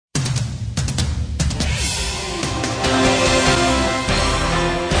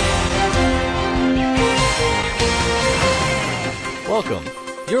Welcome.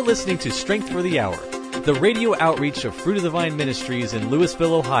 You're listening to Strength for the Hour, the radio outreach of Fruit of the Vine Ministries in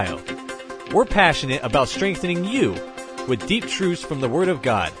Louisville, Ohio. We're passionate about strengthening you with deep truths from the Word of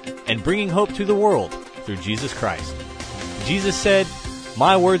God and bringing hope to the world through Jesus Christ. Jesus said,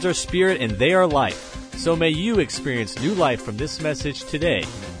 "My words are spirit and they are life." So may you experience new life from this message today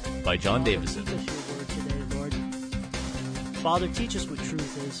by John Davison. Teach us your word today, Lord. Father, teach us what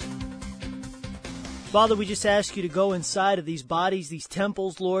truth is. Father, we just ask you to go inside of these bodies, these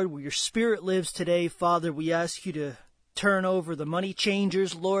temples, Lord, where your Spirit lives today. Father, we ask you to turn over the money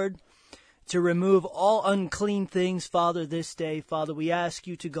changers, Lord, to remove all unclean things, Father, this day. Father, we ask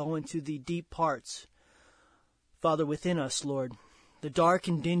you to go into the deep parts, Father, within us, Lord, the dark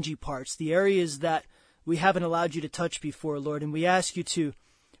and dingy parts, the areas that we haven't allowed you to touch before, Lord, and we ask you to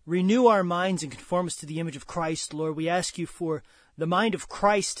renew our minds and conform us to the image of Christ, Lord. We ask you for the mind of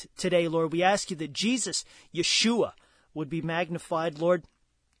Christ today, Lord. We ask you that Jesus, Yeshua, would be magnified, Lord,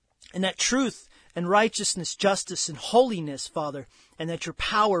 and that truth and righteousness, justice and holiness, Father, and that your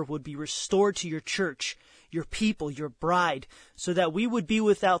power would be restored to your church, your people, your bride, so that we would be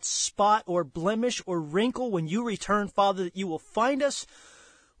without spot or blemish or wrinkle when you return, Father, that you will find us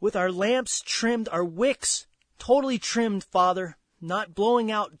with our lamps trimmed, our wicks totally trimmed, Father, not blowing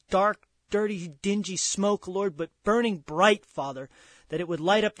out dark, dirty, dingy smoke, Lord, but burning bright, Father, that it would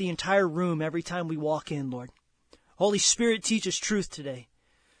light up the entire room every time we walk in, Lord. Holy Spirit, teach us truth today.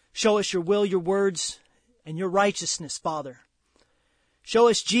 Show us your will, your words, and your righteousness, Father. Show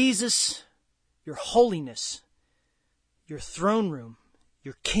us Jesus, your holiness, your throne room,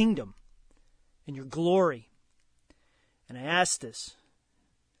 your kingdom, and your glory. And I ask this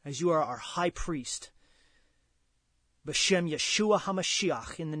as you are our high priest, B'Shem Yeshua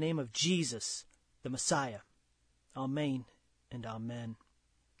HaMashiach, in the name of Jesus, the Messiah. Amen and amen.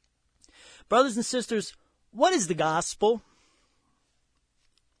 Brothers and sisters, what is the gospel?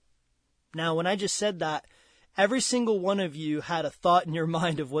 Now, when I just said that, every single one of you had a thought in your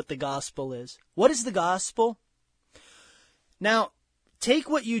mind of what the gospel is. What is the gospel? Now, take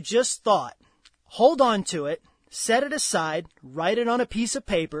what you just thought, hold on to it, set it aside, write it on a piece of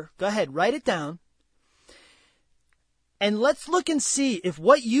paper. Go ahead, write it down. And let's look and see if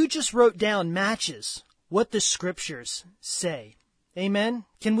what you just wrote down matches what the scriptures say. Amen?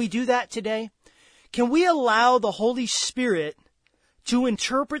 Can we do that today? Can we allow the Holy Spirit to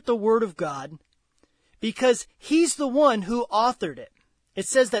interpret the Word of God? Because He's the one who authored it. It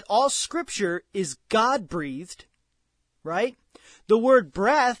says that all Scripture is God-breathed, right? The word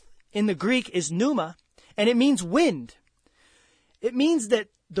breath in the Greek is pneuma, and it means wind. It means that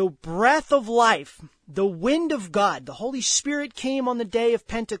the breath of life, the wind of God, the Holy Spirit came on the day of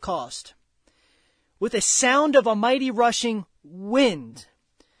Pentecost with a sound of a mighty rushing wind.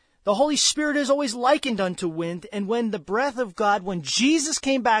 The Holy Spirit is always likened unto wind, and when the breath of God, when Jesus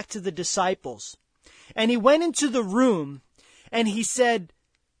came back to the disciples, and He went into the room, and He said,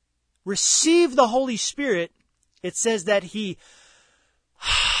 "Receive the Holy Spirit," it says that He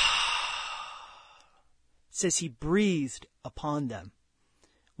breathed upon them.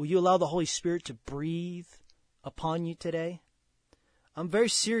 Will you allow the Holy Spirit to breathe upon you today? I'm very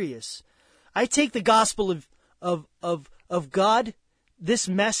serious. I take the gospel of God, this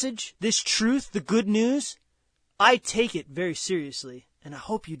message, this truth, the good news, I take it very seriously, and I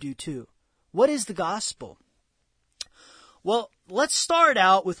hope you do too. What is the gospel? Well, let's start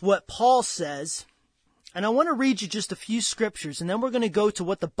out with what Paul says, and I want to read you just a few scriptures, and then we're going to go to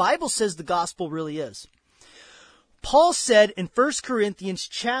what the Bible says the gospel really is. Paul said in 1 Corinthians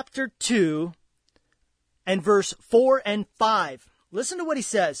chapter 2 and verse 4 and 5, listen to what he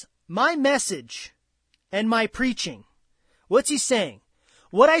says, "My message and my preaching." What's he saying?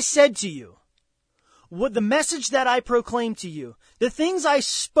 What I said to you, what the message that I proclaimed to you, the things I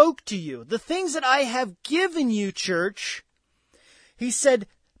spoke to you, the things that I have given you, church. He said,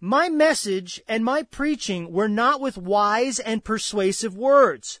 "My message and my preaching were not with wise and persuasive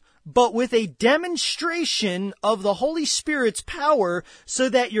words, but with a demonstration of the Holy Spirit's power, so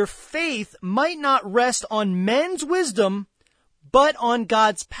that your faith might not rest on men's wisdom, but on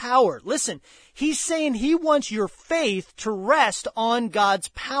God's power." Listen, he's saying he wants your faith to rest on God's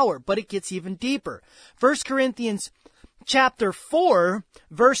power, but it gets even deeper. 1 Corinthians chapter 4,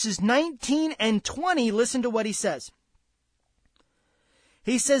 verses 19 and 20, listen to what he says.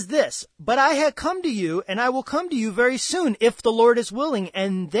 He says this, "But I have come to you, and I will come to you very soon, if the Lord is willing,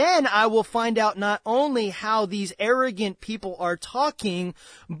 and then I will find out not only how these arrogant people are talking,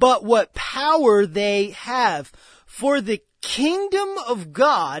 but what power they have. For the kingdom of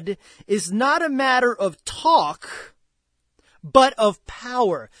God is not a matter of talk, but of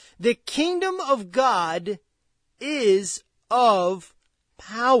power." The kingdom of God is of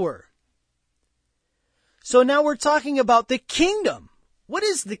power. So now we're talking about the kingdom. What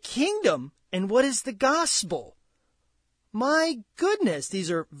is the kingdom and what is the gospel? My goodness,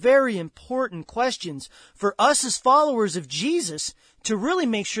 these are very important questions for us as followers of Jesus to really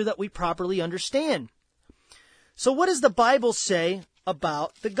make sure that we properly understand. So what does the Bible say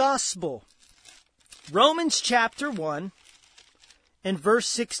about the gospel? Romans chapter 1 and verse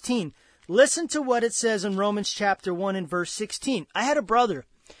 16. Listen to what it says in Romans chapter 1 and verse 16. I had a brother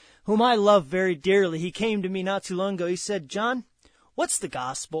whom I love very dearly. He came to me not too long ago. He said, "John, what's the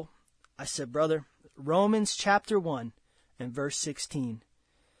gospel?" I said, "Brother, Romans chapter 1 and verse 16.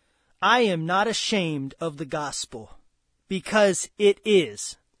 I am not ashamed of the gospel because it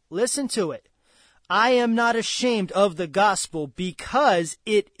is." Listen to it. I am not ashamed of the gospel because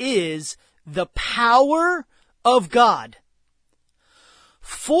it is the power of God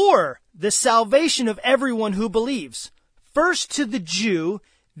for the salvation of everyone who believes, first to the Jew,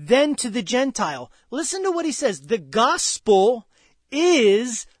 then to the Gentile. Listen to what he says. The gospel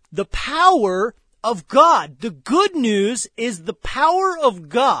is the power of God. The good news is the power of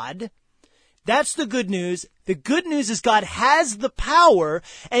God. That's the good news. The good news is God has the power,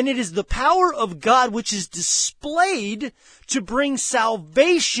 and it is the power of God which is displayed to bring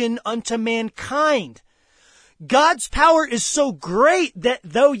salvation unto mankind. God's power is so great that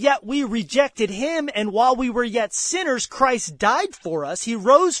though yet we rejected him, and while we were yet sinners, Christ died for us. He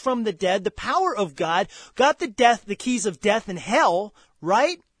rose from the dead. The power of God got the keys of death and hell,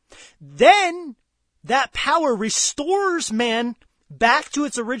 right? Then that power restores man back to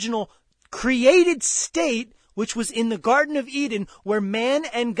its original created state, which was in the Garden of Eden, where man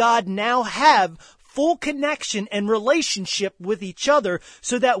and God now have full connection and relationship with each other,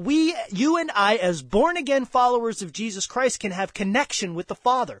 so that you and I, as born-again followers of Jesus Christ, can have connection with the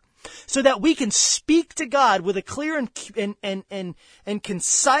Father, so that we can speak to God with a clear and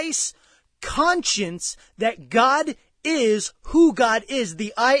concise conscience that God is who God is,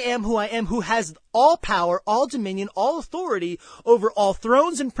 the I am who I am, who has all power, all dominion, all authority over all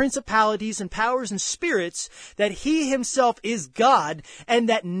thrones and principalities and powers and spirits, that he himself is God, and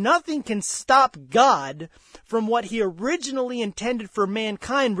that nothing can stop God from what he originally intended for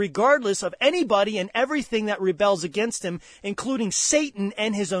mankind, regardless of anybody and everything that rebels against him, including Satan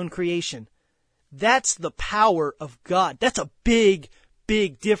and his own creation. That's the power of God. That's a big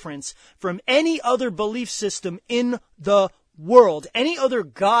difference from any other belief system in the world. Any other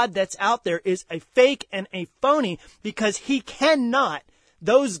God that's out there is a fake and a phony, because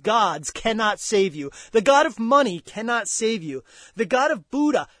those gods cannot save you. The God of money cannot save you. The God of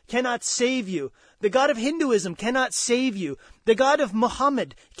Buddha cannot save you. The God of Hinduism cannot save you. The God of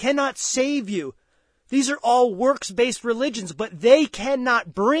Muhammad cannot save you. These are all works-based religions, but they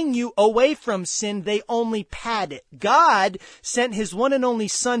cannot bring you away from sin. They only pad it. God sent his one and only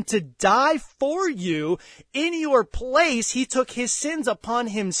Son to die for you in your place. He took his sins upon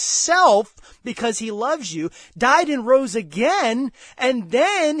himself because he loves you, died and rose again, and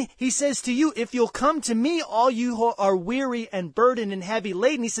then he says to you, if you'll come to me, all you who are weary and burdened and heavy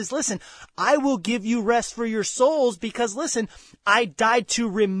laden, he says, listen, I will give you rest for your souls, because listen, I died to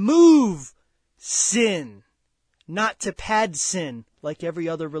remove sin, not to pad sin like every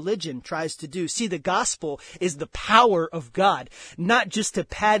other religion tries to do. See, the gospel is the power of God, not just to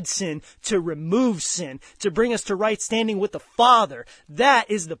pad sin, to remove sin, to bring us to right standing with the Father. That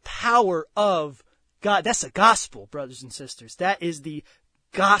is the power of God. That's the gospel, brothers and sisters. That is the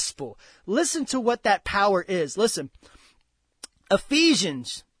gospel. Listen to what that power is. Listen,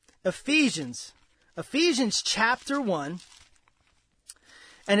 Ephesians chapter 1.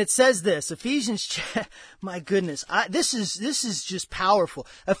 And it says this, my goodness, this is just powerful.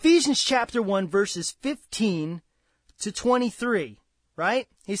 Ephesians chapter 1, verses 15 to 23, right?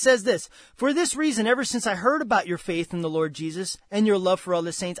 He says this, for this reason, ever since I heard about your faith in the Lord Jesus and your love for all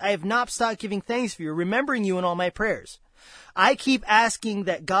the saints, I have not stopped giving thanks for you, remembering you in all my prayers. I keep asking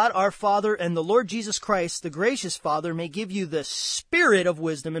that God our Father and the Lord Jesus Christ, the gracious Father, may give you the spirit of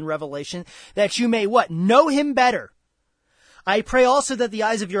wisdom and revelation, that you may what? Know him better. I pray also that the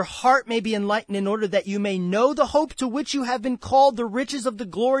eyes of your heart may be enlightened, in order that you may know the hope to which you have been called, the riches of the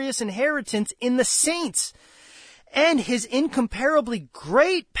glorious inheritance in the saints, and his incomparably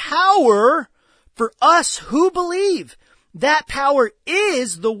great power for us who believe. That power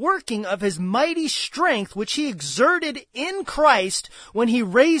is the working of his mighty strength, which he exerted in Christ when he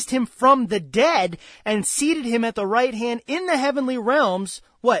raised him from the dead and seated him at the right hand in the heavenly realms.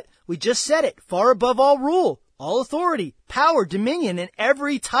 What? We just said it. Far above all rule, all authority, power, dominion, and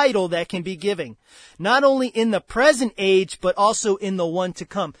every title that can be given, not only in the present age, but also in the one to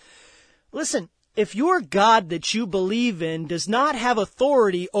come. Listen, if your God that you believe in does not have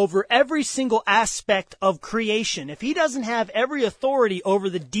authority over every single aspect of creation, if he doesn't have every authority over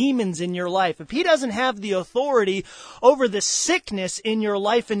the demons in your life, if he doesn't have the authority over the sickness in your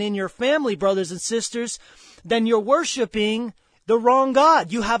life and in your family, brothers and sisters, then you're worshiping the wrong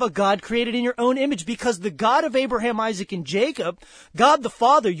God. You have a God created in your own image, because the God of Abraham, Isaac, and Jacob, God the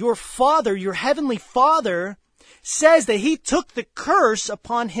Father, your heavenly Father, says that he took the curse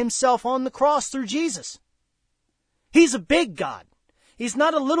upon himself on the cross through Jesus. He's a big God. He's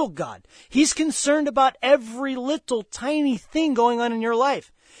not a little God. He's concerned about every little tiny thing going on in your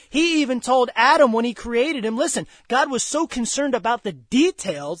life. He even told Adam when he created him, listen, God was so concerned about the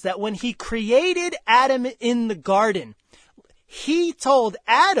details that when he created Adam in the garden, he told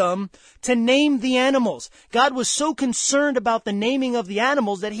Adam to name the animals. God was so concerned about the naming of the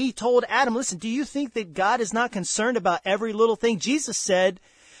animals that he told Adam, listen, do you think that God is not concerned about every little thing? Jesus said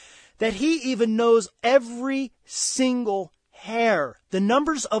that he even knows every single hair, the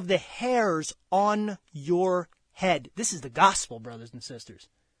numbers of the hairs on your head. This is the gospel, brothers and sisters.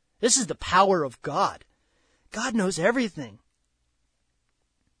 This is the power of God. God knows everything.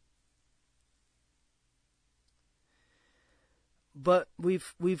 But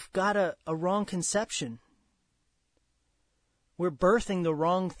we've got a wrong conception. We're birthing the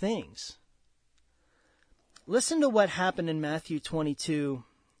wrong things. Listen to what happened in Matthew 22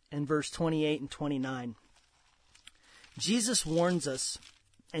 and verse 28 and 29. Jesus warns us,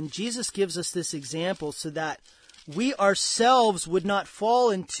 and Jesus gives us this example so that we ourselves would not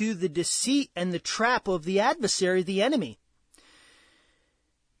fall into the deceit and the trap of the adversary, the enemy.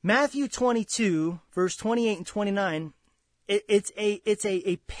 Matthew 22, verse 28 and 29, it's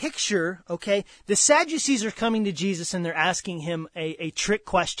a picture, okay? The Sadducees are coming to Jesus and they're asking him a trick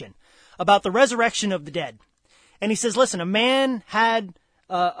question about the resurrection of the dead. And he says, listen, a man had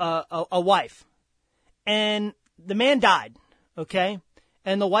a wife, and the man died, okay?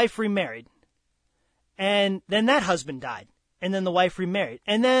 And the wife remarried. And then that husband died. And then the wife remarried.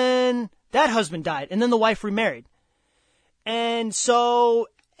 And then that husband died. And then the wife remarried. And so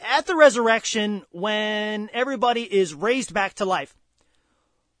at the resurrection, when everybody is raised back to life,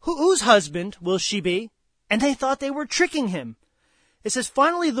 whose husband will she be? And they thought they were tricking him. It says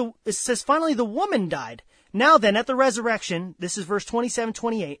finally the woman died. Now then, at the resurrection, this is verse 27,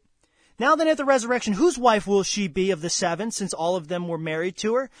 28. Now then, at the resurrection, whose wife will she be of the seven, since all of them were married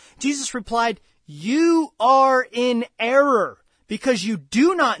to her? Jesus replied, you are in error, because you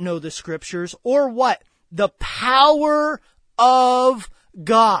do not know the scriptures, or what? The power of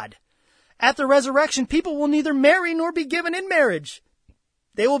God. At the resurrection, people will neither marry nor be given in marriage.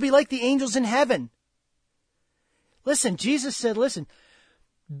 They will be like the angels in heaven. Listen, Jesus said, listen,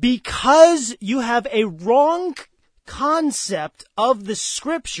 because you have a wrong concept of the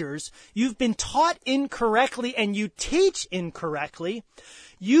scriptures, you've been taught incorrectly and you teach incorrectly,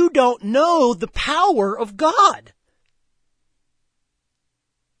 you don't know the power of God.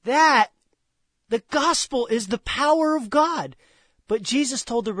 The gospel is the power of God. But Jesus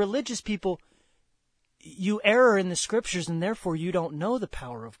told the religious people, you err in the scriptures and therefore you don't know the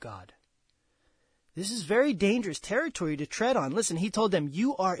power of God. This is very dangerous territory to tread on. Listen, he told them,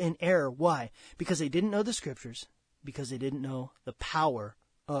 you are in error. Why? Because they didn't know the scriptures. Because they didn't know the power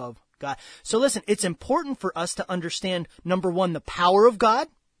of God. So listen, it's important for us to understand, number one, the power of God,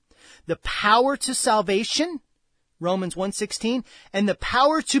 the power to salvation, Romans 1:16, and the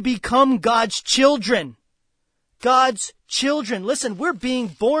power to become God's children. God's children. Listen, we're being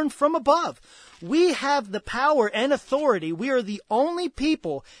born from above. We have the power and authority. We are the only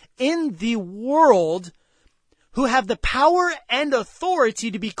people in the world who have the power and authority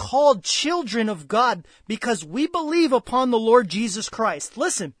to be called children of God because we believe upon the Lord Jesus Christ.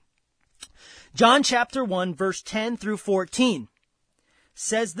 Listen, John chapter 1, verse 10 through 14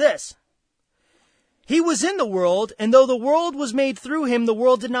 says this. He was in the world, and though the world was made through him, the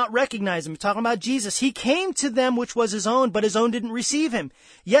world did not recognize him. Talking about Jesus. He came to them which was his own, but his own didn't receive him.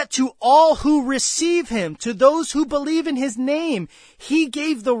 Yet to all who receive him, to those who believe in his name, he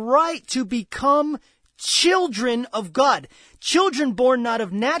gave the right to become children of God. Children born not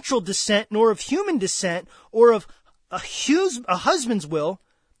of natural descent, nor of human descent, or of a husband's will,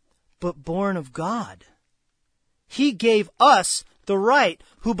 but born of God. He gave us the right,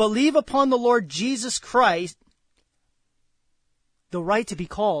 who believe upon the Lord Jesus Christ, the right to be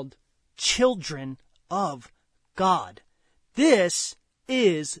called children of God. This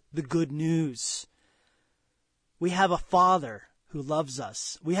is the good news. We have a Father who loves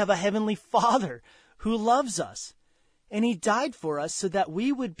us. We have a Heavenly Father who loves us. And He died for us so that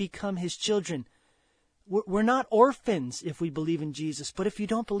we would become His children. We're not orphans if we believe in Jesus, but if you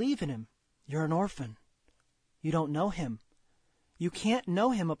don't believe in Him, You're an orphan. You don't know him. You can't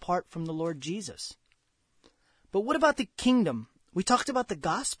know him apart from the Lord Jesus. But what about the kingdom? We talked about the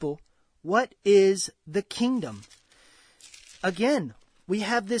gospel. What is the kingdom? Again, we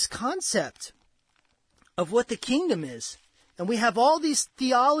have this concept of what the kingdom is. And we have all these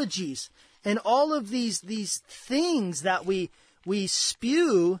theologies and all of these things that we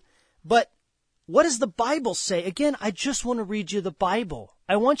spew. But what does the Bible say? Again, I just want to read you the Bible.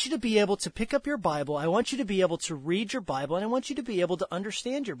 I want you to be able to pick up your Bible. I want you to be able to read your Bible. And I want you to be able to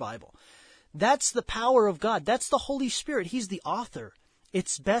understand your Bible. That's the power of God. That's the Holy Spirit. He's the author.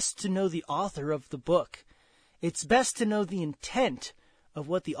 It's best to know the author of the book. It's best to know the intent of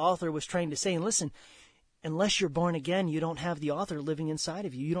what the author was trying to say. And listen, unless you're born again, you don't have the author living inside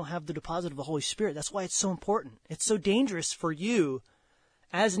of you. You don't have the deposit of the Holy Spirit. That's why it's so important. It's so dangerous for you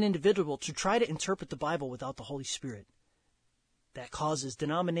as an individual to try to interpret the Bible without the Holy Spirit. That causes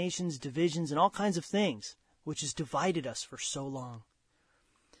denominations, divisions, and all kinds of things, which has divided us for so long.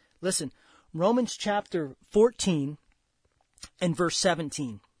 Listen, Romans chapter 14 and verse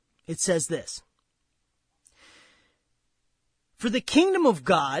 17, it says this. For the kingdom of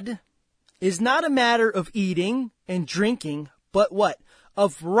God is not a matter of eating and drinking, but what?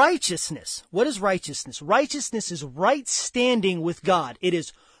 Of righteousness. What is righteousness? Righteousness is right standing with God. It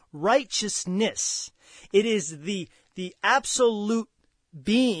is righteousness. It is the absolute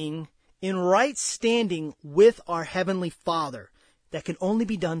being in right standing with our Heavenly Father. That can only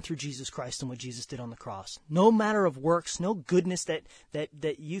be done through Jesus Christ and what Jesus did on the cross. No matter of works, no goodness that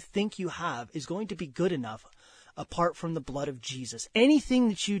you think you have is going to be good enough apart from the blood of Jesus. Anything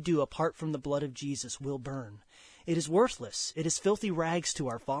that you do apart from the blood of Jesus will burn. It is worthless. It is filthy rags to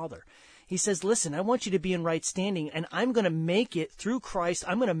our Father. He says, listen, I want you to be in right standing, and I'm going to make it through Christ.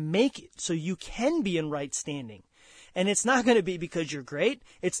 I'm going to make it so you can be in right standing. And it's not going to be because you're great.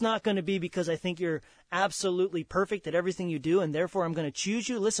 It's not going to be because I think you're absolutely perfect at everything you do, and therefore I'm going to choose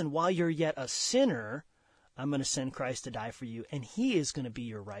you. Listen, while you're yet a sinner, I'm going to send Christ to die for you, and he is going to be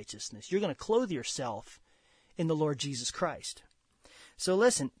your righteousness. You're going to clothe yourself in the Lord Jesus Christ. So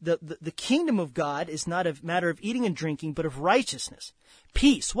listen, the kingdom of God is not a matter of eating and drinking, but of righteousness.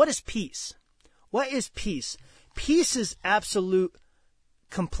 Peace. What is peace? What is peace? Peace is absolute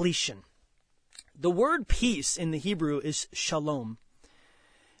completion. The word peace in the Hebrew is shalom.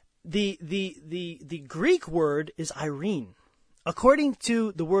 The Greek word is irene. According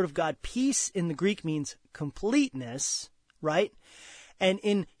to the word of God, peace in the Greek means completeness, right? And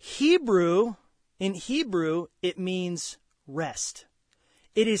in Hebrew, it means rest.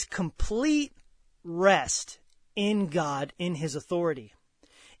 It is complete rest in God, in his authority.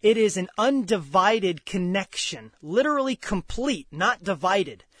 It is an undivided connection, literally complete, not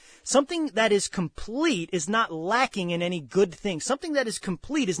divided. Something that is complete is not lacking in any good thing. Something that is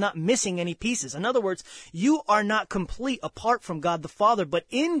complete is not missing any pieces. In other words, you are not complete apart from God the Father, but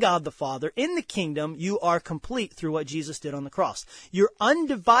in God the Father, in the kingdom, you are complete through what Jesus did on the cross. You're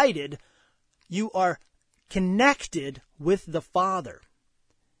undivided. You are connected with the Father.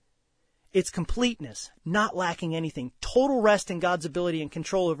 It's completeness, not lacking anything. Total rest in God's ability and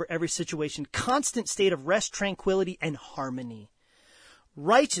control over every situation. Constant state of rest, tranquility, and harmony.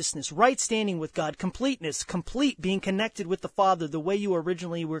 Righteousness, right standing with God. Completeness, complete being connected with the Father the way you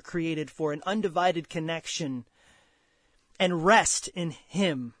originally were created for. An undivided connection. And rest in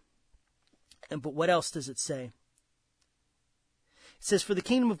him. But what else does it say? It says, for the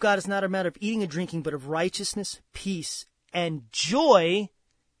kingdom of God is not a matter of eating and drinking, but of righteousness, peace, and joy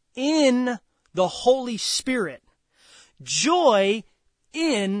in the Holy Spirit. Joy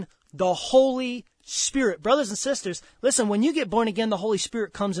in the Holy Spirit. Brothers and sisters, listen, when you get born again, the Holy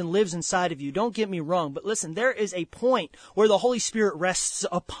Spirit comes and lives inside of you. Don't get me wrong, but listen, there is a point where the Holy Spirit rests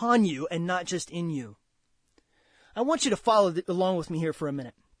upon you and not just in you. I want you to follow along with me here for a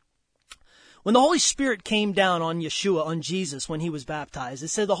minute. When the Holy Spirit came down on Yeshua, on Jesus, when he was baptized, it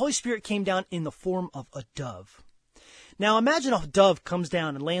said the Holy Spirit came down in the form of a dove. Now imagine a dove comes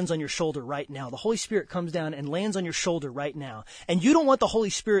down and lands on your shoulder right now. The Holy Spirit comes down and lands on your shoulder right now. And you don't want the Holy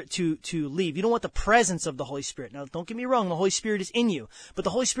Spirit to leave. You don't want the presence of the Holy Spirit. Now don't get me wrong, the Holy Spirit is in you. But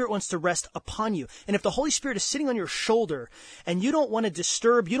the Holy Spirit wants to rest upon you. And if the Holy Spirit is sitting on your shoulder and you don't want to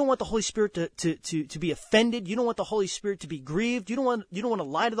disturb, you don't want the Holy Spirit to be offended, you don't want the Holy Spirit to be grieved, you don't want to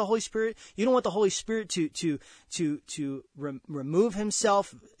lie to the Holy Spirit, you don't want the Holy Spirit to remove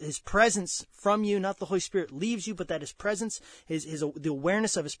himself, his presence from you, not the Holy Spirit leaves you, but that his presence, the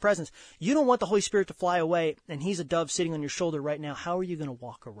awareness of his presence. You don't want the Holy Spirit to fly away, and he's a dove sitting on your shoulder right now. How are you going to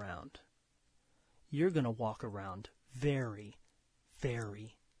walk around? You're going to walk around very,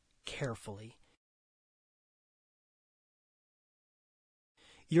 very carefully.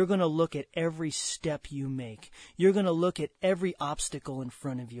 you're going to look at every step you make. You're going to look at every obstacle in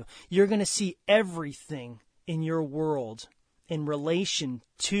front of you. You're going to see everything in your world in relation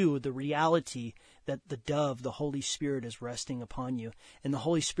to the reality that the dove, the Holy Spirit, is resting upon you. And the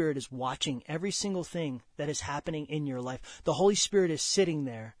Holy Spirit is watching every single thing that is happening in your life. The Holy Spirit is sitting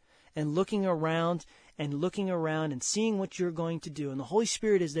there and looking around and seeing what you're going to do. And the Holy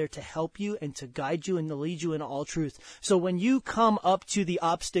Spirit is there to help you and to guide you and to lead you in all truth. So when you come up to the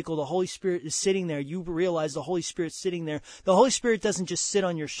obstacle, the Holy Spirit is sitting there. You realize the Holy Spirit's sitting there. The Holy Spirit doesn't just sit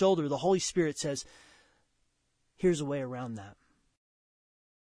on your shoulder. The Holy Spirit says, here's a way around that.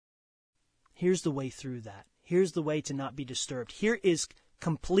 Here's the way through that. Here's the way to not be disturbed. Here is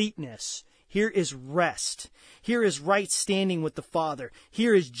completeness. Here is rest. Here is right standing with the Father.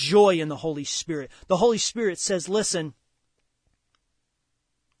 Here is joy in the Holy Spirit. The Holy Spirit says, listen,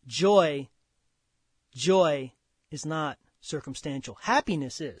 joy is not circumstantial.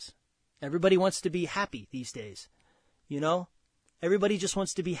 Happiness is. Everybody wants to be happy these days. You know? Everybody just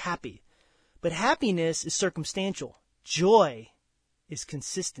wants to be happy. But happiness is circumstantial. Joy is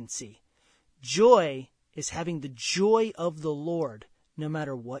consistency. Joy is having the joy of the Lord no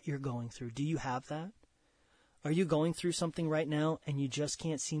matter what you're going through. Do you have that? Are you going through something right now and you just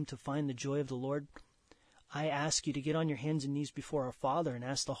can't seem to find the joy of the Lord? I ask you to get on your hands and knees before our Father and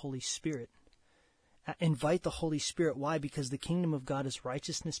ask the Holy Spirit. Invite the Holy Spirit. Why? Because the kingdom of God is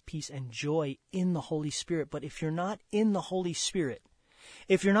righteousness, peace, and joy in the Holy Spirit. But if you're not in the Holy Spirit,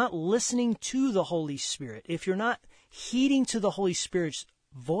 if you're not listening to the Holy Spirit, if you're not heeding to the Holy Spirit's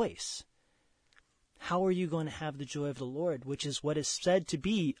voice, how are you going to have the joy of the Lord, which is what is said to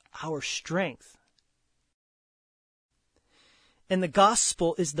be our strength? And the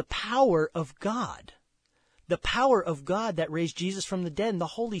gospel is the power of God. The power of God that raised Jesus from the dead. And the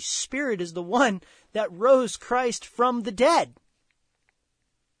Holy Spirit is the one that rose Christ from the dead.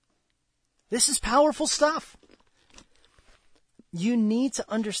 This is powerful stuff. You need to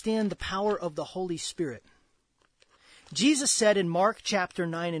understand the power of the Holy Spirit. Jesus said in Mark chapter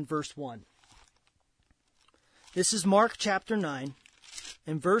 9 and verse 1. This is Mark chapter 9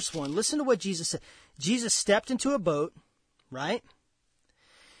 and verse 1. Listen to what Jesus said. Jesus stepped into a boat, right?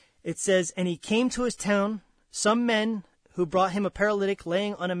 It says, and he came to his town. Some men who brought him a paralytic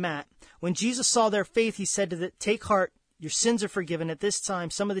laying on a mat. When Jesus saw their faith, he said to them, take heart, your sins are forgiven. At this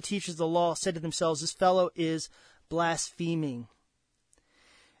time, some of the teachers of the law said to themselves, this fellow is blaspheming.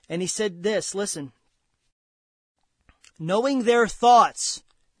 And he said this, listen. Knowing their thoughts,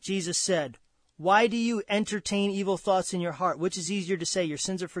 Jesus said, why do you entertain evil thoughts in your heart? Which is easier to say, your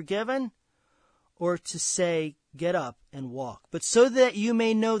sins are forgiven, or to say, get up and walk? But so that you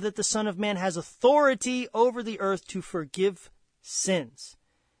may know that the Son of Man has authority over the earth to forgive sins.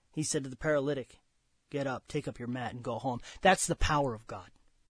 He said to the paralytic, get up, take up your mat, and go home. That's the power of God.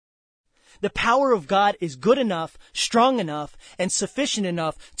 The power of God is good enough, strong enough, and sufficient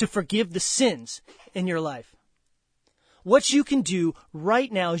enough to forgive the sins in your life. What you can do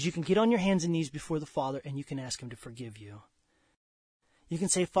right now is you can get on your hands and knees before the Father and you can ask Him to forgive you. You can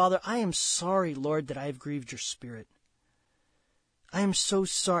say, Father, I am sorry, Lord, that I have grieved your Spirit. I am so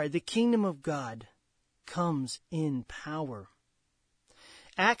sorry. The kingdom of God comes in power.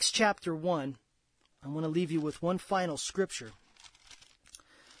 Acts chapter 1, I want to leave you with one final scripture.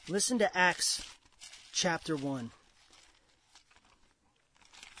 Listen to Acts chapter 1.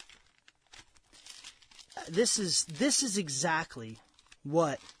 This is exactly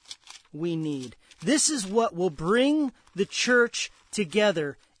what we need. This is what will bring the church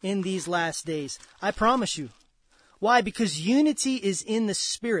together in these last days. I promise you. Why? Because unity is in the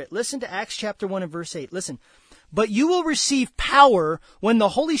Spirit. Listen to Acts chapter 1 and verse 8. Listen. But you will receive power when the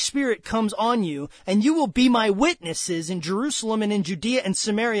Holy Spirit comes on you, and you will be my witnesses in Jerusalem and in Judea and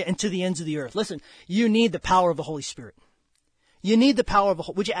Samaria and to the ends of the earth. Listen, you need the power of the Holy Spirit. You need the power of the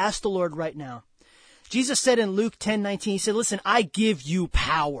Holy Spirit. Would you ask the Lord right now? Jesus said in Luke 10:19, he said, listen, I give you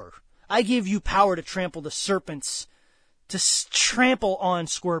power. I give you power to trample the serpents, to trample on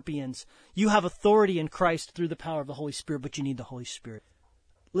scorpions. You have authority in Christ through the power of the Holy Spirit, but you need the Holy Spirit.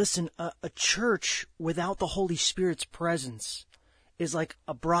 Listen, a church without the Holy Spirit's presence is like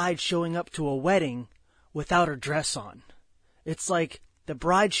a bride showing up to a wedding without her dress on. It's like the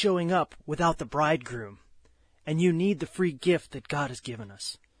bride showing up without the bridegroom. And you need the free gift that God has given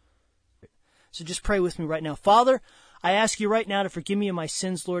us. So just pray with me right now. Father, I ask you right now to forgive me of my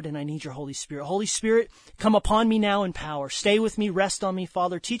sins, Lord, and I need your Holy Spirit. Holy Spirit, come upon me now in power. Stay with me, rest on me,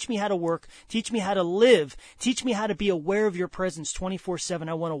 Father. Teach me how to work. Teach me how to live. Teach me how to be aware of your presence 24/7.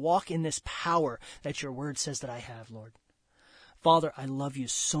 I want to walk in this power that your word says that I have, Lord. Father, I love you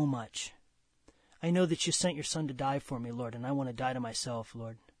so much. I know that you sent your Son to die for me, Lord, and I want to die to myself,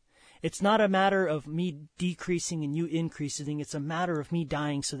 Lord. It's not a matter of me decreasing and you increasing. It's a matter of me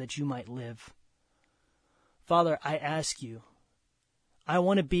dying so that you might live. Father, I ask you, I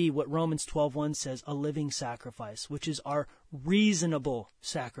want to be what Romans 12:1 says, a living sacrifice, which is our reasonable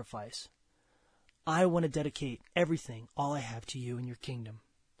sacrifice. I want to dedicate everything, all I have to you and your kingdom.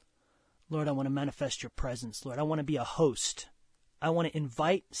 Lord, I want to manifest your presence. Lord, I want to be a host. I want to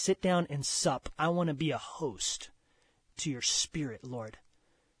invite, sit down, and sup. I want to be a host to your Spirit, Lord.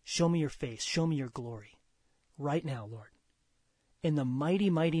 Show me your face. Show me your glory. Right now, Lord. In the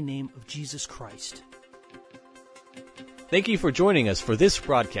mighty, mighty name of Jesus Christ. Thank you for joining us for this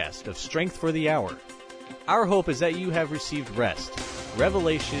broadcast of Strength for the Hour. Our hope is that you have received rest,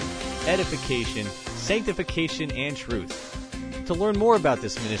 revelation, edification, sanctification, and truth. To learn more about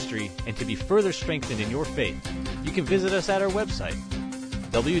this ministry and to be further strengthened in your faith, you can visit us at our website,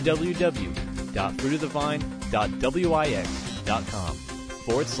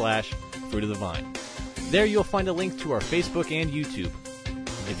 www.fruitofthevine.wix.com/Fruit of the Vine. There you'll find a link to our Facebook and YouTube.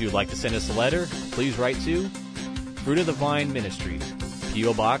 If you'd like to send us a letter, please write to Fruit of the Vine Ministries,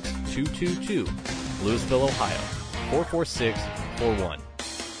 P.O. Box 222, Louisville, Ohio, 44641.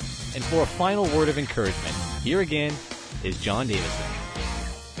 And for a final word of encouragement, here again is John Davison.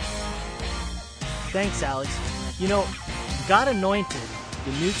 Thanks, Alex. You know, God anointed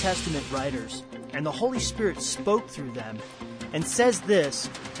the New Testament writers, and the Holy Spirit spoke through them, and says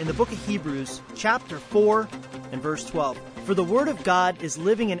this in the book of Hebrews, chapter 4 and verse 12. For the word of God is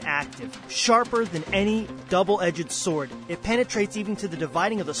living and active, sharper than any double-edged sword. It penetrates even to the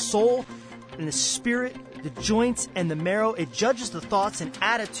dividing of the soul and the spirit, the joints and the marrow. It judges the thoughts and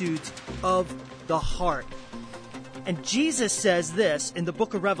attitudes of the heart. And Jesus says this in the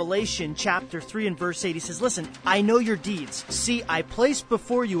book of Revelation, chapter 3 and verse 8. He says, listen, I know your deeds. See, I placed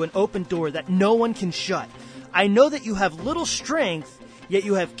before you an open door that no one can shut. I know that you have little strength, yet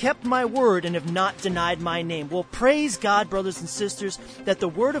you have kept my word and have not denied my name. Well, praise God, brothers and sisters, that the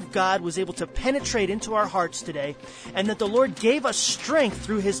word of God was able to penetrate into our hearts today, and that the Lord gave us strength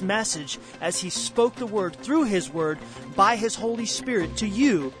through his message as he spoke the word through his word by his Holy Spirit to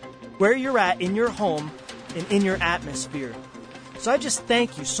you, where you're at in your home and in your atmosphere. So I just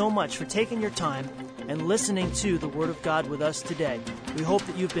thank you so much for taking your time and listening to the Word of God with us today. We hope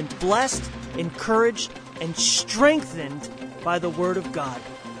that you've been blessed, encouraged, and strengthened by the Word of God.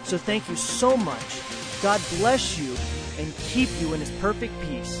 So thank you so much. God bless you and keep you in his perfect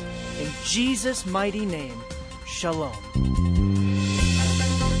peace. In Jesus' mighty name, shalom.